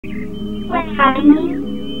What's happening?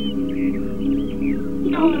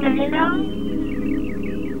 You told me to go?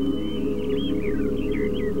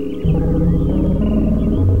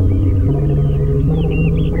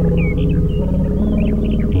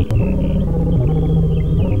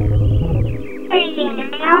 Are you seeing it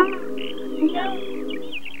now? No.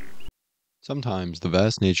 Sometimes the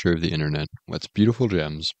vast nature of the internet lets beautiful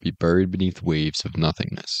gems be buried beneath waves of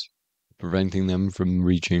nothingness, preventing them from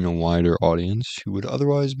reaching a wider audience who would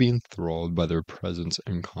otherwise be enthralled by their presence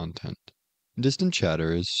and content. Distant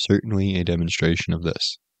Chatter is certainly a demonstration of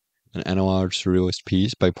this. An analog surrealist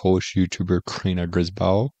piece by Polish YouTuber Krena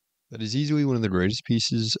Grzybał that is easily one of the greatest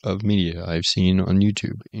pieces of media I've seen on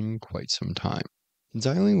YouTube in quite some time. Since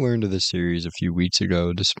I only learned of this series a few weeks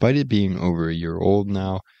ago, despite it being over a year old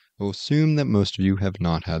now, I will assume that most of you have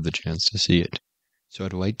not had the chance to see it. So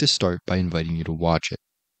I'd like to start by inviting you to watch it.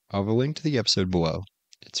 I'll have a link to the episode below.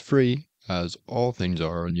 It's free, as all things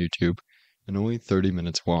are on YouTube, and only 30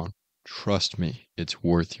 minutes long. Trust me, it's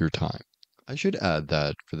worth your time. I should add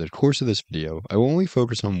that, for the course of this video, I will only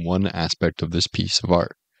focus on one aspect of this piece of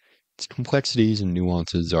art. Its complexities and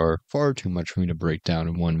nuances are far too much for me to break down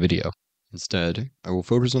in one video. Instead, I will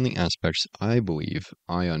focus on the aspects I believe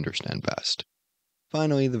I understand best.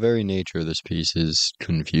 Finally, the very nature of this piece is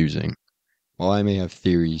confusing. While I may have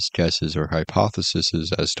theories, guesses, or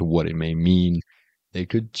hypotheses as to what it may mean, they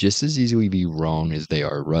could just as easily be wrong as they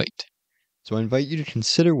are right. So I invite you to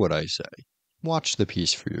consider what I say, watch the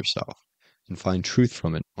piece for yourself, and find truth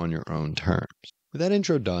from it on your own terms. With that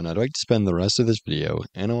intro done, I'd like to spend the rest of this video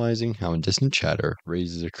analyzing how Indistinct Chatter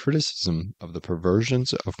raises a criticism of the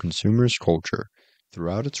perversions of consumerist culture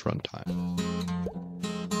throughout its runtime.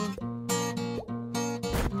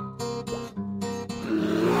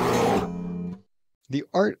 The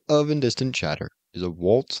art of Indistinct Chatter is a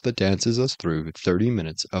waltz that dances us through 30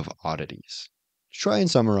 minutes of oddities. To try and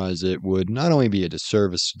summarize it would not only be a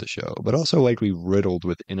disservice to the show, but also likely riddled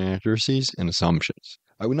with inaccuracies and assumptions.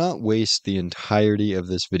 I would not waste the entirety of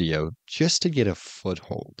this video just to get a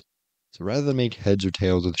foothold. So rather than make heads or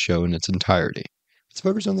tails of the show in its entirety, let's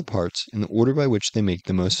focus on the parts in the order by which they make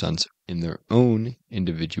the most sense in their own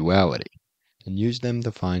individuality, and use them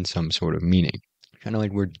to find some sort of meaning. Kind of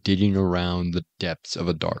like we're digging around the depths of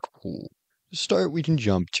a dark pool. To start, we can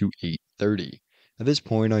jump to 8:30. At this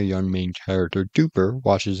point, our young main character, Duper,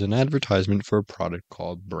 watches an advertisement for a product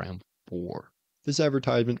called Bramble Boar. This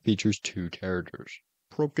advertisement features two characters,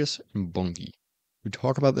 Procus and Bungie, who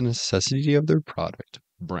talk about the necessity of their product,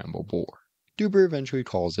 Bramble Boar. Duper eventually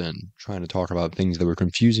calls in, trying to talk about things that were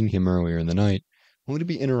confusing him earlier in the night, only to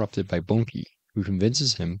be interrupted by Bungie, who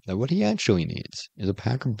convinces him that what he actually needs is a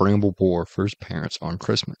pack of Bramble Boar for his parents on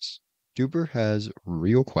Christmas. Duper has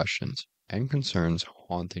real questions and concerns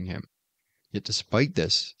haunting him. Yet despite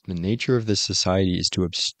this, the nature of this society is to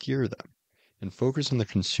obscure them and focus on the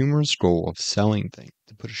consumer's goal of selling things,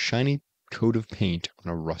 to put a shiny coat of paint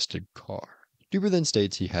on a rusted car. Duper then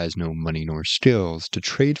states he has no money nor skills to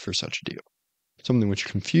trade for such a deal, something which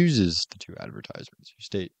confuses the two advertisements, who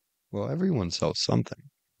state, well, everyone sells something.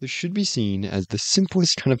 This should be seen as the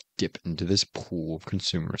simplest kind of dip into this pool of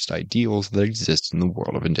consumerist ideals that exists in the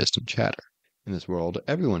world of Indistinct Chatter. In this world,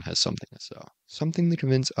 everyone has something to sell, something to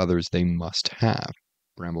convince others they must have.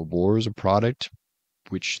 Bramble Boar is a product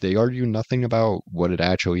which they argue nothing about what it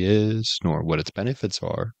actually is, nor what its benefits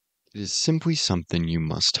are. It is simply something you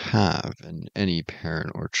must have, and any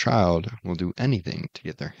parent or child will do anything to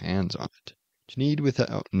get their hands on it. To need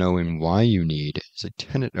without knowing why you need is a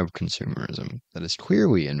tenet of consumerism that has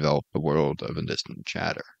clearly enveloped the world of Indistinct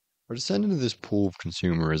Chatter. Our descent into this pool of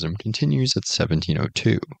consumerism continues at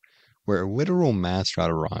 1702, where a literal mascot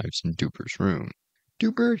arrives in Duper's room.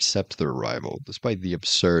 Duper accepts their arrival, despite the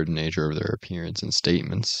absurd nature of their appearance and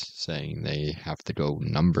statements, saying they have to go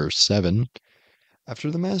number 7. After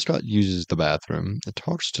the mascot uses the bathroom, it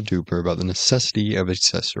talks to Duper about the necessity of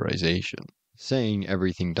accessorization, saying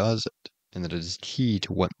everything does it, and that it is key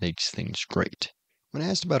to what makes things great. When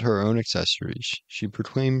asked about her own accessories, she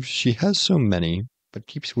proclaims she has so many, but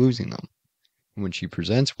keeps losing them. When she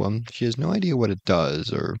presents one, she has no idea what it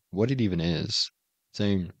does or what it even is,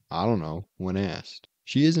 saying, I don't know, when asked.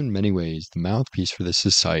 She is in many ways the mouthpiece for this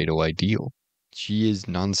societal ideal. She is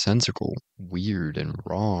nonsensical, weird, and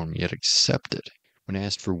wrong, yet accepted. When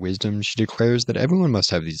asked for wisdom, she declares that everyone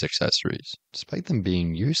must have these accessories, despite them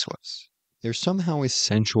being useless. They're somehow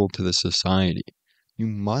essential to the society. You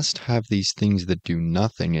must have these things that do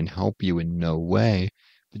nothing and help you in no way,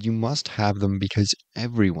 but you must have them because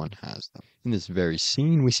everyone has them. In this very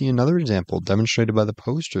scene, we see another example demonstrated by the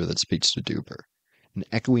poster that speaks to Duper, an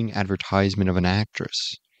echoing advertisement of an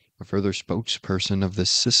actress, a further spokesperson of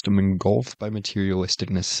this system engulfed by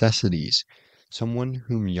materialistic necessities, someone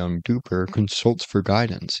whom young Duper consults for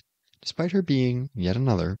guidance, despite her being yet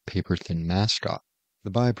another paper-thin mascot.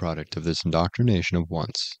 The byproduct of this indoctrination of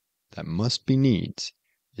wants that must be needs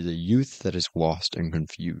is a youth that is lost and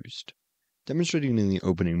confused. Demonstrating in the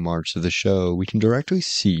opening marks of the show, we can directly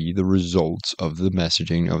see the results of the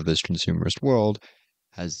messaging of this consumerist world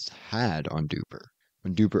has had on Duper.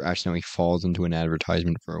 When Duper accidentally falls into an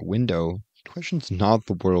advertisement for a window, he questions not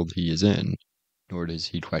the world he is in, nor does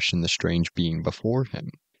he question the strange being before him.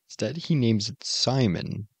 Instead, he names it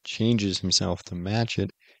Simon, changes himself to match it,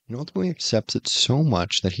 and ultimately accepts it so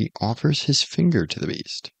much that he offers his finger to the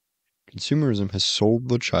beast. Consumerism has sold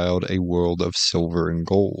the child a world of silver and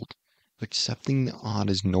gold. Accepting the odd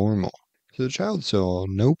is normal, so the child saw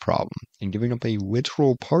no problem in giving up a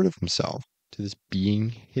literal part of himself to this being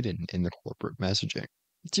hidden in the corporate messaging.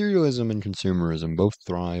 Materialism and consumerism both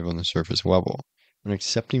thrive on the surface level, when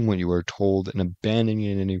accepting what you are told and abandoning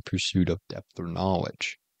it in a pursuit of depth or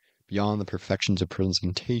knowledge. Beyond the perfections of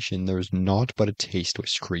presentation, there is naught but a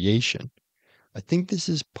tasteless creation. I think this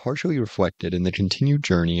is partially reflected in the continued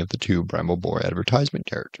journey of the two Bramble Boy advertisement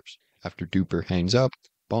characters. After Duper hangs up,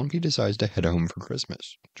 Bonky decides to head home for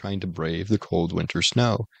Christmas, trying to brave the cold winter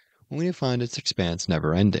snow, only to find its expanse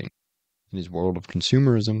never ending. In his world of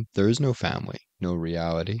consumerism, there is no family, no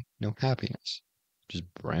reality, no happiness. Just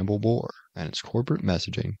Bramble Boar and its corporate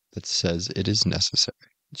messaging that says it is necessary.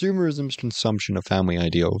 Consumerism's consumption of family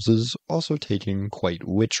ideals is also taken quite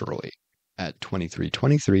literally. At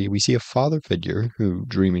 2323, we see a father figure who,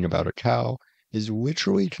 dreaming about a cow, is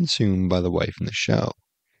literally consumed by the wife in the show,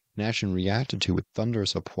 an action reacted to with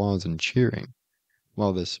thunderous applause and cheering.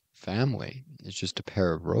 While this family is just a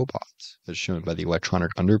pair of robots, as shown by the electronic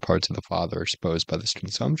underparts of the father exposed by this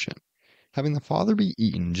consumption, having the father be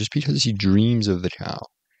eaten just because he dreams of the cow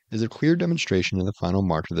is a clear demonstration of the final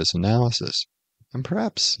mark of this analysis, and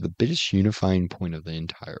perhaps the biggest unifying point of the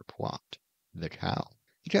entire plot, the cow.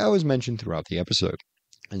 The cow is mentioned throughout the episode,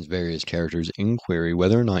 as various characters inquiry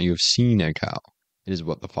whether or not you have seen a cow. It is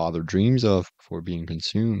what the father dreams of before being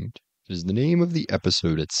consumed. It is the name of the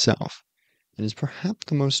episode itself, and is perhaps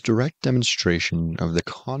the most direct demonstration of the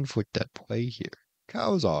conflict at play here.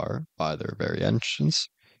 Cows are, by their very entrance,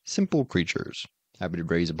 simple creatures, happy to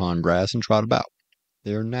graze upon grass and trot about.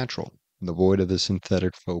 They are natural, devoid of the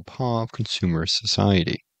synthetic faux pas of consumerist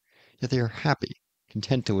society. Yet they are happy,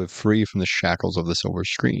 content to live free from the shackles of the silver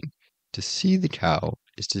screen. To see the cow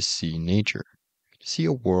is to see nature, to see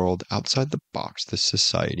a world outside the box this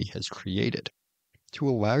society has created, to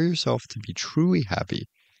allow yourself to be truly happy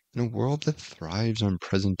in a world that thrives on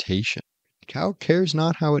presentation. The cow cares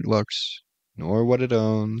not how it looks, nor what it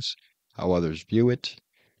owns, how others view it,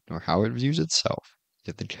 nor how it views itself,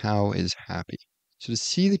 yet the cow is happy. So to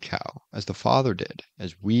see the cow, as the father did,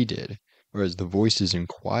 as we did, or as the voices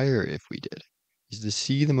inquire if we did, is to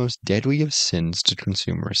see the most deadly of sins to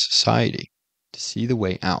consumerist society, to see the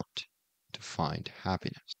way out, to find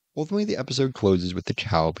happiness. Ultimately, the episode closes with the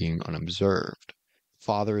cow being unobserved. The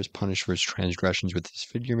father is punished for his transgressions with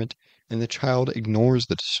disfigurement, and the child ignores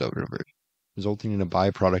the discovery, resulting in a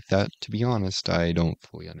byproduct that, to be honest, I don't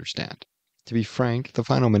fully understand. To be frank, the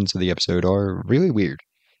final minutes of the episode are really weird.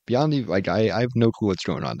 Beyond I have no clue what's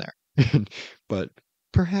going on there. But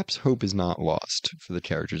perhaps hope is not lost for the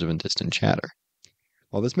characters of Indistinct Chatter.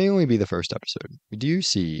 While this may only be the first episode, we do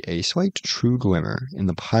see a slight true glimmer in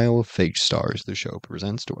the pile of fake stars the show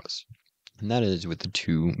presents to us, and that is with the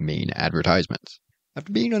two main advertisements.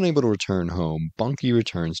 After being unable to return home, Bunky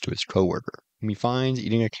returns to his coworker, whom he finds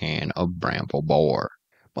eating a can of Bramble Boar.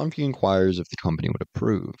 Bunky inquires if the company would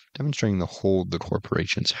approve, demonstrating the hold the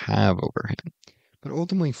corporations have over him, but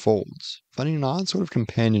ultimately folds, finding an odd sort of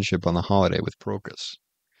companionship on the holiday with Procus.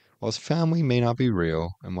 While his family may not be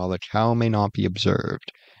real, and while the cow may not be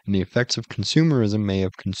observed, and the effects of consumerism may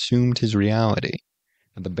have consumed his reality,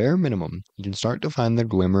 at the bare minimum, he can start to find the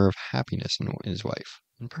glimmer of happiness in his life.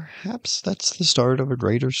 And perhaps that's the start of a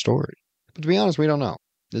greater story. But to be honest, we don't know.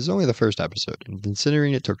 This is only the first episode, and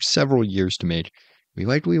considering it took several years to make, we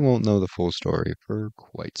likely won't know the full story for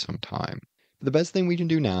quite some time. But the best thing we can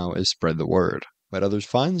do now is spread the word. Let others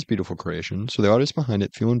find this beautiful creation so the artists behind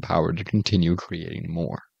it feel empowered to continue creating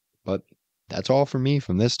more. But that's all for me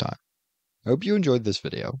from this time. I hope you enjoyed this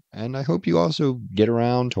video, and I hope you also get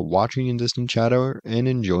around to watching Indistinct Chatter and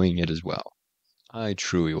enjoying it as well. I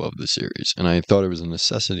truly love the series, and I thought it was a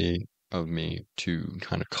necessity of me to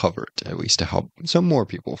kind of cover it, at least to help some more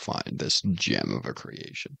people find this gem of a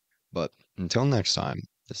creation. But until next time,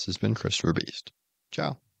 this has been Christopher Beast.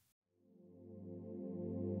 Ciao.